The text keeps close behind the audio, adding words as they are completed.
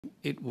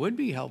It would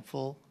be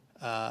helpful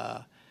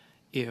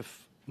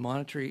if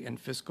monetary and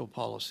fiscal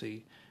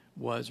policy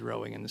was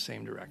rowing in the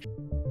same direction.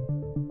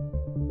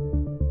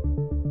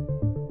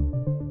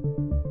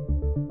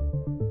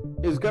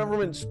 Is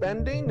government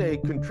spending a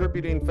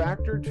contributing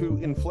factor to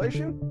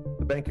inflation?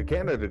 The Bank of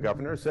Canada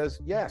governor says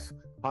yes.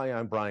 Hi,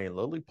 I'm Brian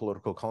Lilley,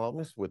 political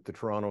columnist with the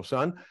Toronto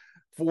Sun.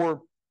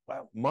 For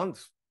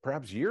months,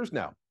 perhaps years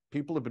now,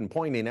 people have been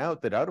pointing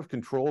out that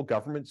out-of-control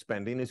government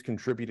spending is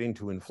contributing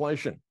to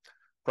inflation.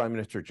 Prime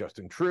Minister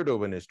Justin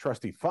Trudeau and his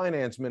trusty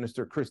finance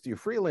minister, Chrystia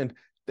Freeland,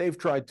 they've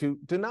tried to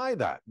deny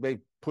that. They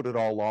put it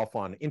all off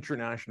on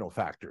international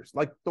factors,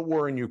 like the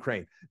war in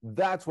Ukraine.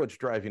 That's what's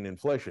driving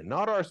inflation,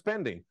 not our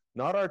spending,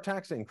 not our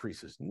tax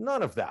increases,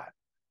 none of that.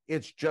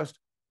 It's just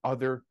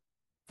other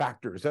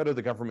factors out of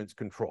the government's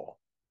control.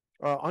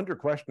 Under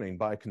questioning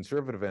by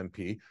Conservative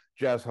MP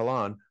Jas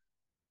Hallan,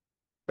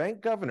 Bank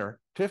Governor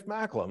Tiff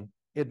Macklem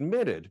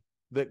admitted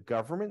that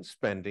government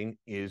spending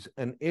is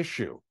an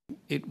issue.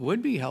 It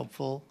would be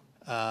helpful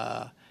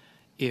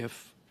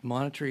if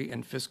monetary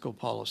and fiscal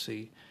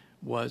policy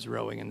was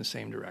rowing in the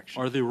same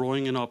direction. Are they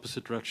rowing in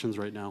opposite directions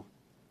right now?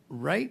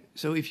 Right.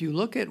 So if you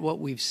look at what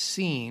we've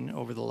seen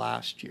over the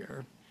last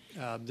year,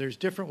 there's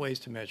different ways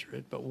to measure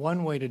it, but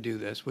one way to do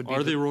this would be...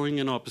 Are they rowing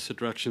in opposite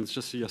directions?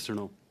 Just a yes or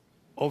no.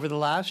 Over the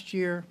last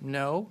year,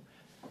 no.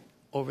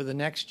 Over the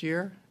next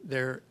year,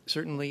 there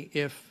certainly,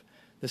 if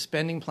the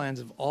spending plans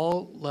of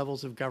all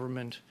levels of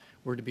government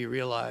were to be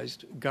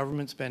realized,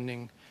 government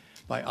spending,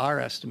 by our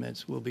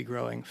estimates, will be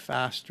growing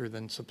faster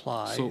than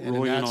supply. So and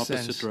rowing in opposite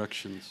opposite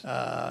directions.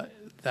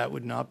 That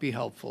would not be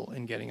helpful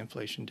in getting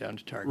inflation down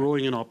to target.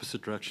 Rowing in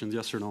opposite directions,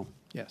 yes or no?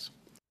 Yes.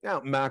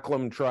 Now,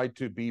 Macklem tried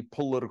to be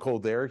political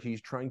there.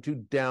 He's trying to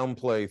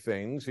downplay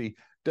things. He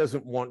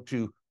doesn't want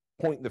to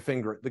point the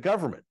finger at the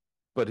government,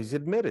 but he's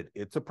admitted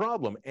it's a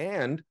problem.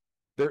 And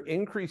their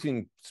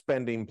increasing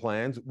spending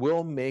plans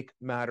will make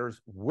matters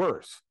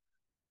worse.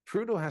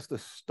 Trudeau has to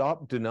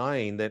stop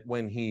denying that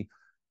when he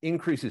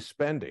increases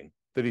spending,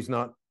 that he's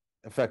not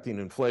affecting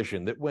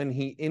inflation, that when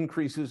he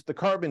increases the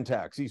carbon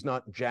tax, he's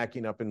not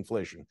jacking up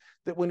inflation,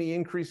 that when he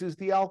increases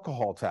the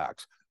alcohol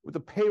tax, with the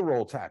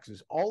payroll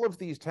taxes, all of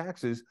these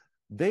taxes,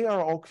 they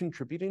are all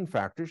contributing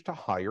factors to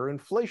higher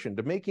inflation,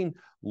 to making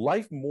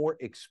life more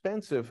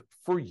expensive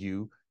for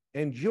you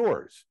and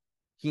yours.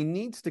 He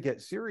needs to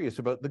get serious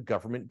about the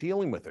government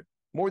dealing with it.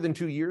 More than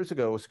 2 years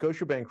ago, a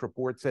Scotiabank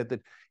report said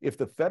that if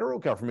the federal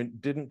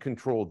government didn't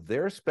control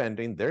their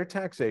spending, their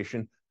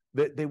taxation,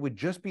 that they would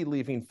just be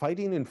leaving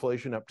fighting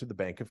inflation up to the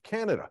Bank of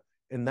Canada.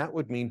 And that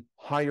would mean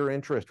higher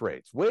interest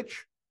rates,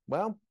 which,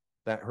 well,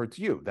 that hurts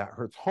you. That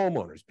hurts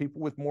homeowners,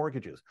 people with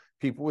mortgages,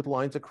 people with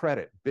lines of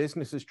credit,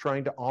 businesses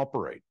trying to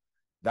operate.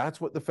 That's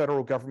what the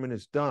federal government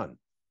has done.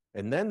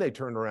 And then they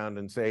turn around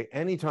and say,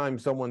 anytime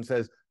someone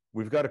says,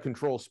 we've got to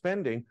control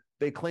spending,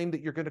 they claim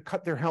that you're going to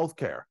cut their health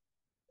care.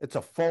 It's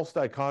a false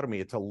dichotomy.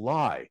 It's a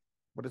lie.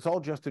 But it's all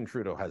Justin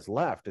Trudeau has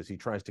left as he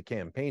tries to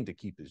campaign to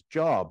keep his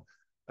job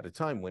at a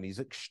time when he's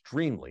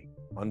extremely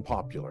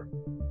unpopular.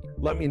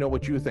 Let me know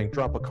what you think.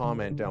 Drop a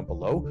comment down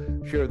below.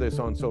 Share this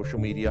on social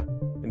media.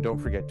 And don't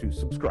forget to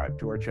subscribe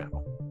to our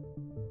channel.